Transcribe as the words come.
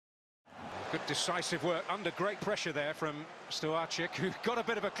Good decisive work under great pressure there from Stoachik, who got a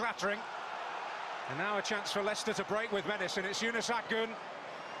bit of a clattering. And now a chance for Leicester to break with menace, and it's Yunus Akgün.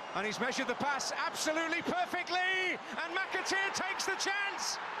 And he's measured the pass absolutely perfectly, and McAteer takes the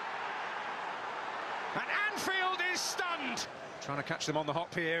chance. And Anfield is stunned. Trying to catch them on the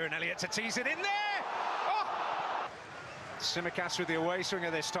hop here, and Elliott to tease it in there. Oh! Tsimikas with the away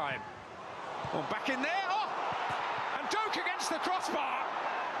swinger this time. Oh, back in there. Oh! And Doak against the crossbar.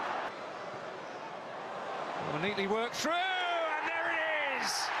 Oh, neatly worked through, and there it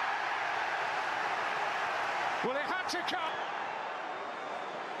is. Well, it had to come.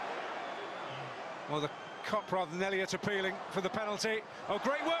 Well, the Kop rather than Elliott appealing for the penalty. Oh,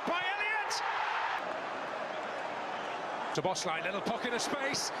 great work by Elliott! To Bosley, little pocket of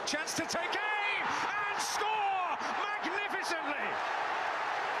space, chance to take aim and score magnificently.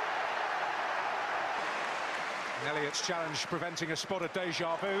 And Elliott's challenge preventing a spot of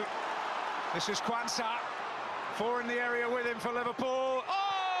deja vu. This is Kwanzaa, 4 in the area with him for Liverpool.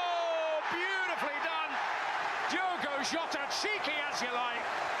 Oh, beautifully done. Diogo Jota, cheeky as you like.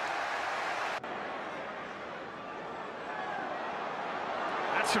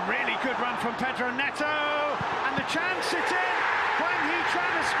 That's a really good run from Pedro Neto, and the chance it's in when he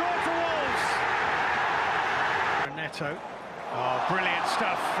trying to score for Wolves. Neto, oh, brilliant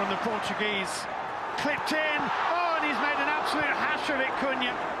stuff from the Portuguese. Clipped in, oh, and he's made an absolute hash of it,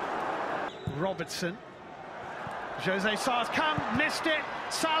 Cunha. Robertson, Jose Sar's come, missed it.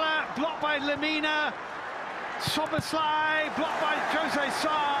 Salah blocked by Lemina. Soboslai blocked by Jose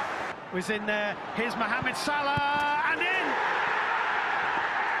Sar. Was in there. Here's Mohamed Salah and in.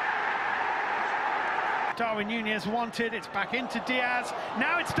 Darwin Núñez wanted, it's back into Diaz.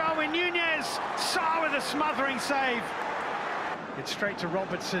 Now it's Darwin Núñez. Sar with a smothering save. It's straight to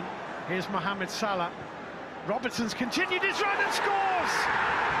Robertson. Here's Mohamed Salah. Robertson's continued his run and scores.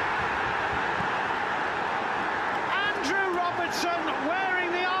 Andrew Robertson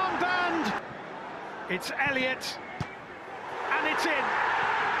wearing the armband. It's Elliott, and it's in.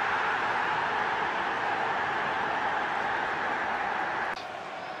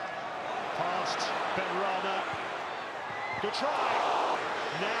 Past Benrahma. Good try.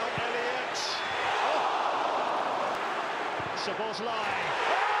 Now Elliott. Oh! Szoboszlai.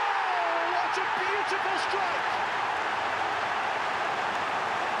 Oh, what a beautiful strike!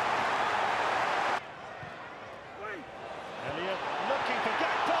 Elliott looking for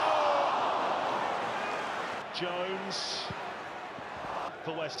Gakpo. Jones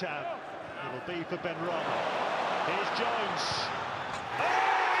for West Ham. It'll be for Benrahma. Here's Jones. Oh,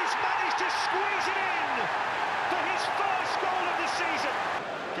 he's managed to squeeze it in for his first goal of the season.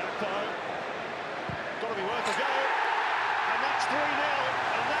 Gakpo, got to be worth a go, and that's 3-0,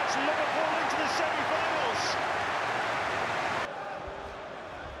 and that's Liverpool into the semi-finals.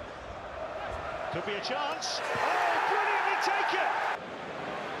 Could be a chance. Oh, brilliantly taken.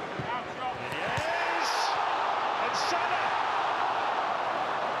 It is, and Salah.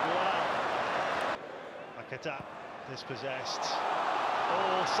 Wow. Makata dispossessed.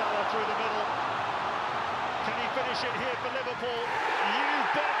 Oh, Salah through the middle. Can he finish it here for Liverpool? You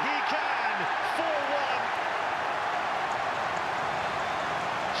bet he can. 4-1.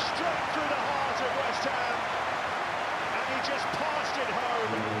 Straight through the heart of West Ham. And he just passed it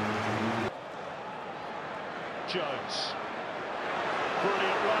home. Jones.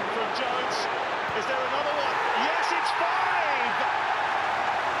 Brilliant run from Jones. Is there another one? Yes, it's 5.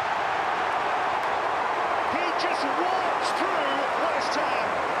 He just walked through West Ham.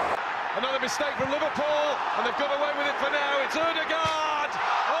 Another mistake from Liverpool, and they've got away with it for now. It's Ødegaard.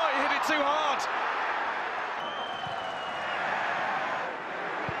 Oh, he hit it too hard.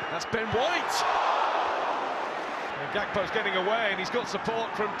 That's Ben White. And Gakpo's getting away, and he's got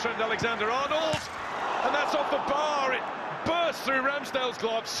support from Trent Alexander-Arnold. And that's off the bar. It bursts through Ramsdale's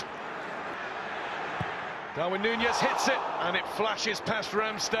gloves. Darwin Núñez hits it, and it flashes past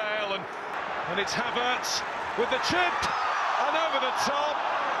Ramsdale, and it's Havertz with the chip, and over the top.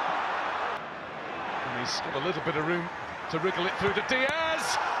 And he's got a little bit of room to wriggle it through to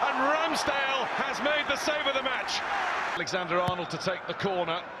Diaz, and Ramsdale has made the save of the match. Alexander-Arnold to take the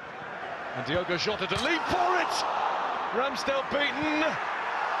corner, and Diogo Jota to leap for it. Ramsdale beaten,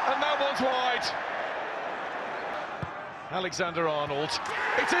 and that one's wide. Alexander-Arnold,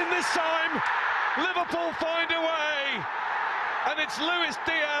 it's in this time. Liverpool find a way, and it's Luis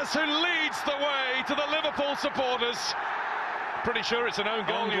Diaz who leads the way to the Liverpool supporters. Pretty sure it's an own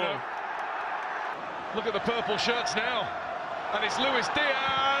goal, you know. Look at the purple shirts now, and it's Luis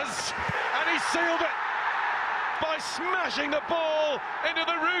Diaz, and he sealed it by smashing the ball into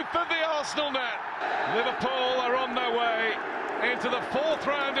the roof of the Arsenal net. Liverpool are on their way. into the 4th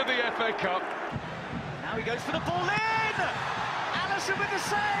round of the FA Cup. Now he goes for the ball in! Alisson with the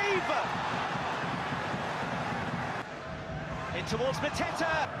save! In towards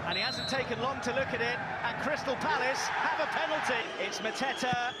Mateta, and he hasn't taken long to look at it, and Crystal Palace have a penalty. It's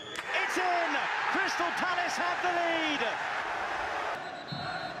Mateta, it's in! Crystal Palace have the lead!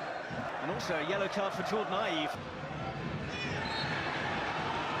 And also a yellow card for Jordan Ayew.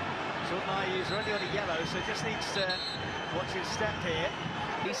 Jordan Ayew is already on a yellow, so just needs to watch his step here.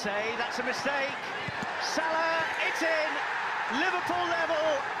 He say that's a mistake. Salah, it's in! Liverpool level,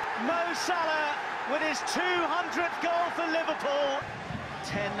 Mo Salah with his 200th goal for Liverpool.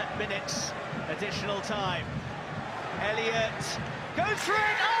 10 minutes additional time. Elliott goes for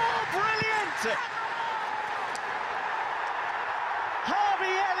it. Oh, brilliant!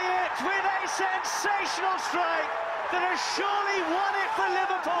 Harvey Elliott with a sensational strike that has surely won it for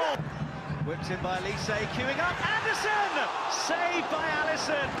Liverpool. Whipped in by Elise, queuing up. Anderson! Saved by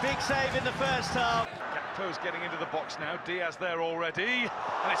Alisson. Big save in the first half. Gakpo's getting into the box now. Diaz there already.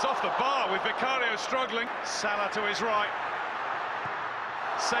 And it's off the bar with Vicario struggling. Salah to his right.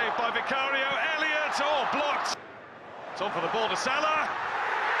 Saved by Vicario. Elliott! Oh, blocked. It's on for the ball to Salah.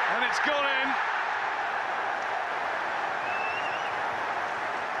 And it's gone in.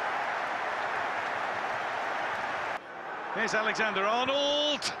 Here's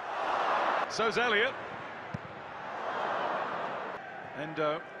Alexander-Arnold. So's Elliott.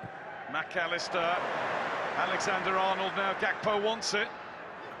 Endo. McAllister. Alexander-Arnold now. Gakpo wants it.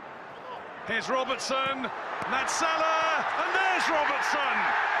 Here's Robertson. And that's Salah. And there's Robertson.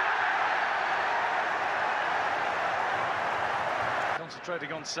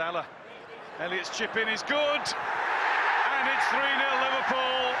 Concentrating on Salah. Elliott's chip in is good. And it's 3-0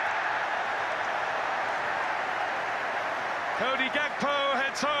 Liverpool. Cody Gakpo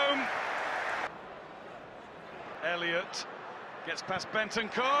heads home. Elliott gets past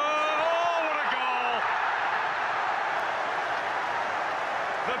Bentancur. Oh, what a goal!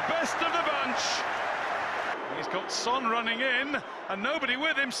 The best of the bunch. He's got Son running in, and nobody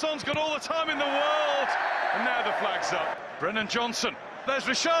with him. Son's got all the time in the world. And now the flag's up. Brennan Johnson. There's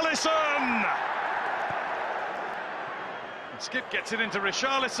Richarlison. Skip gets it into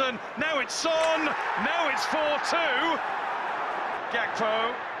Richarlison. Now it's Son. Now it's 4-2.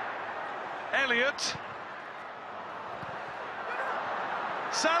 Gakpo. Elliott.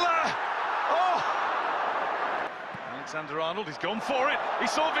 Salah! Oh! Alexander-Arnold, he's gone for it. He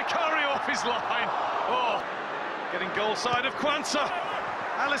saw Vicario off his line. Oh! Getting goal side of Quansah.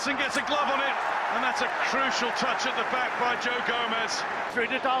 Alisson gets a glove on it, and that's a crucial touch at the back by Joe Gomez. Through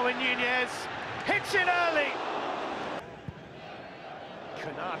to Darwin Nunez. Hits it early.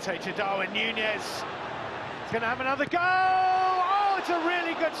 Konate to Darwin Nunez. He's going to have another go. Oh, it's a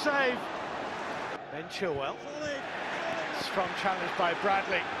really good save. Ben Chilwell. Strong challenge by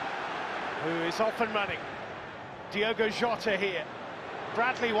Bradley, who is off and running. Diogo Jota here.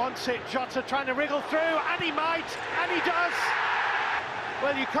 Bradley wants it. Jota trying to wriggle through, and he might, and he does.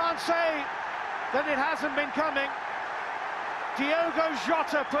 Well, you can't say that it hasn't been coming. Diogo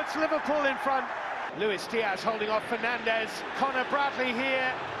Jota puts Liverpool in front. Luis Diaz holding off Fernandez. Connor Bradley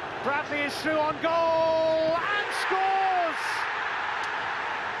here. Bradley is through on goal and scores!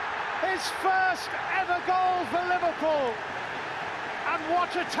 His first ever goal for Liverpool. And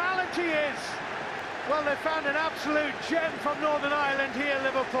what a talent he is! Well, they found an absolute gem from Northern Ireland here,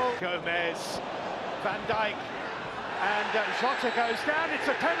 Liverpool. Gomez, Van Dijk, and Jota goes down. It's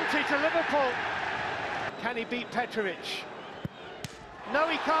a penalty to Liverpool. Can he beat Petrovic? No,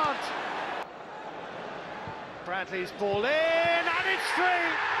 he can't. Bradley's ball in, and it's 3.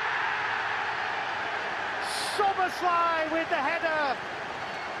 Soberslai with the header.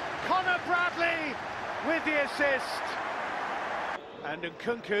 Connor Bradley with the assist. And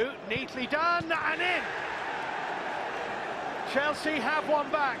Nkunku, neatly done, and in. Chelsea have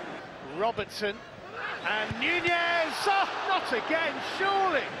one back. Robertson, and Nunez, oh, not again,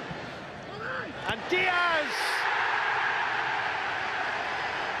 surely. And Diaz.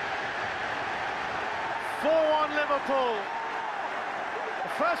 4-1 Liverpool. The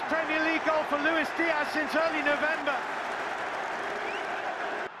first Premier League goal for Luis Diaz since early November.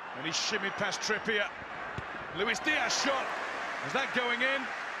 And he shimmied past Trippier. Luis Diaz shot. Is that going in?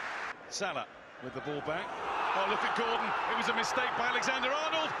 Salah with the ball back. Oh, look at Gordon. It was a mistake by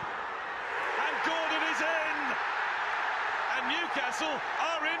Alexander-Arnold. And Gordon is in. And Newcastle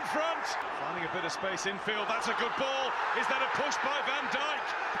are in front. Finding a bit of space infield. That's a good ball. Is that a push by Van Dijk?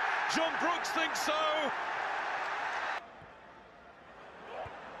 John Brooks thinks so.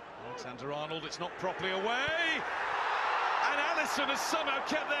 Alexander-Arnold, it's not properly away. And Alisson has somehow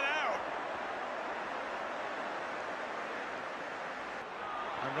kept that out.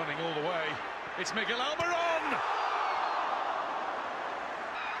 And running all the way, it's Miguel Almiron!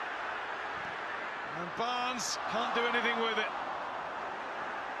 And Barnes can't do anything with it.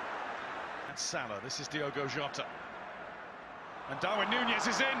 And Salah, this is Diogo Jota. And Darwin Núñez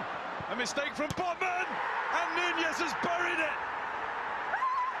is in. A mistake from Botman! And Núñez has buried it!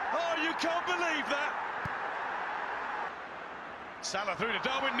 Oh, you can't believe that! Salah through to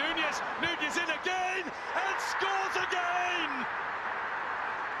Darwin Núñez. Núñez in again and scores again!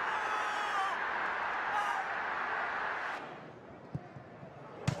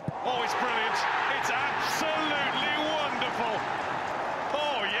 Oh, it's brilliant. It's absolutely wonderful.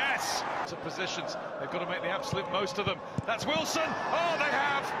 Oh, yes. It's positions. They've got to make the absolute most of them. That's Wilson. Oh, they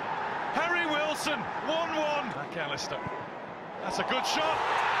have. Harry Wilson, 1-1. McAllister. That's a good shot.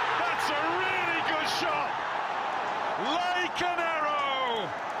 That's a really good shot. Like an arrow.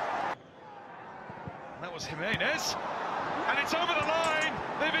 And that was Jimenez. And it's over the line.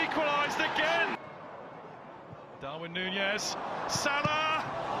 They've equalised again. Darwin Núñez. Salah.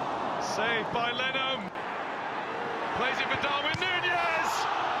 Saved by Leno. Plays it for Darwin Núñez.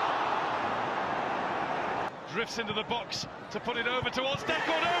 Drifts into the box to put it over towards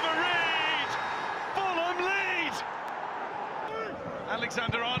Declan over Reed. Fulham lead.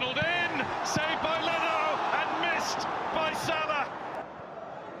 Alexander-Arnold in. Saved by Leno and missed by Salah.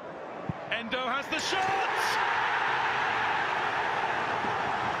 Endo has the shot.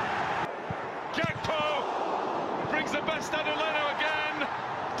 Gakpo brings the best out of Leno again.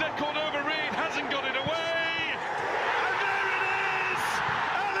 Declan over Reed hasn't got it away. And there it is!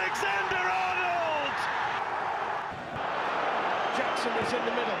 Alexander-Arnold! Jackson is in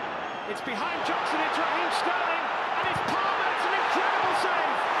the middle. It's behind Jackson, it's Raheem Sterling, and it's Palmer. It's an incredible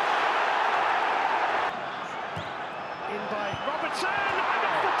save. In by Robertson, and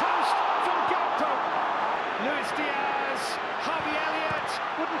off the post from Gakpo. Luis Diaz, Harvey Elliott,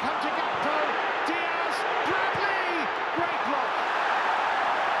 wouldn't come to Gakpo. Diaz, Bradley, great block.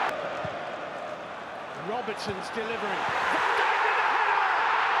 Robertson's delivering. Van Dijk with the header!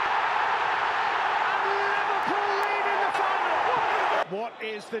 And Liverpool lead in the final. What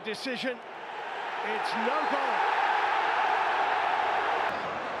is the decision? It's no goal.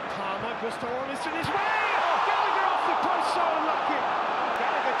 Palmer, Gusto Ormiston is way! Gallagher off the post, so unlucky.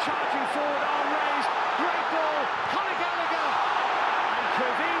 Gallagher charging forward, arm raised. Great ball, Conor Gallagher. And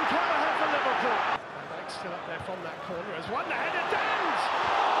Kevin Kelleher for Liverpool. Van Dijk's still up there from that corner as one. The header downs!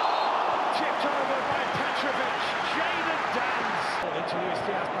 Tipped over by Petrovic, Jadon Danns. Into Luis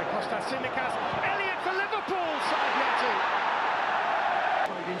Diaz by Kostas Tsimikas. Elliott for Liverpool, side netting.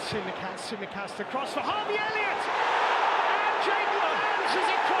 In Tsimikas across for Harvey Elliott. And Jadon Danns as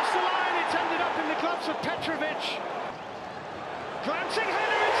it crossed the line. It's ended up in the gloves of Petrovic. Glancing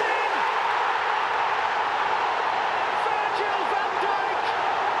header.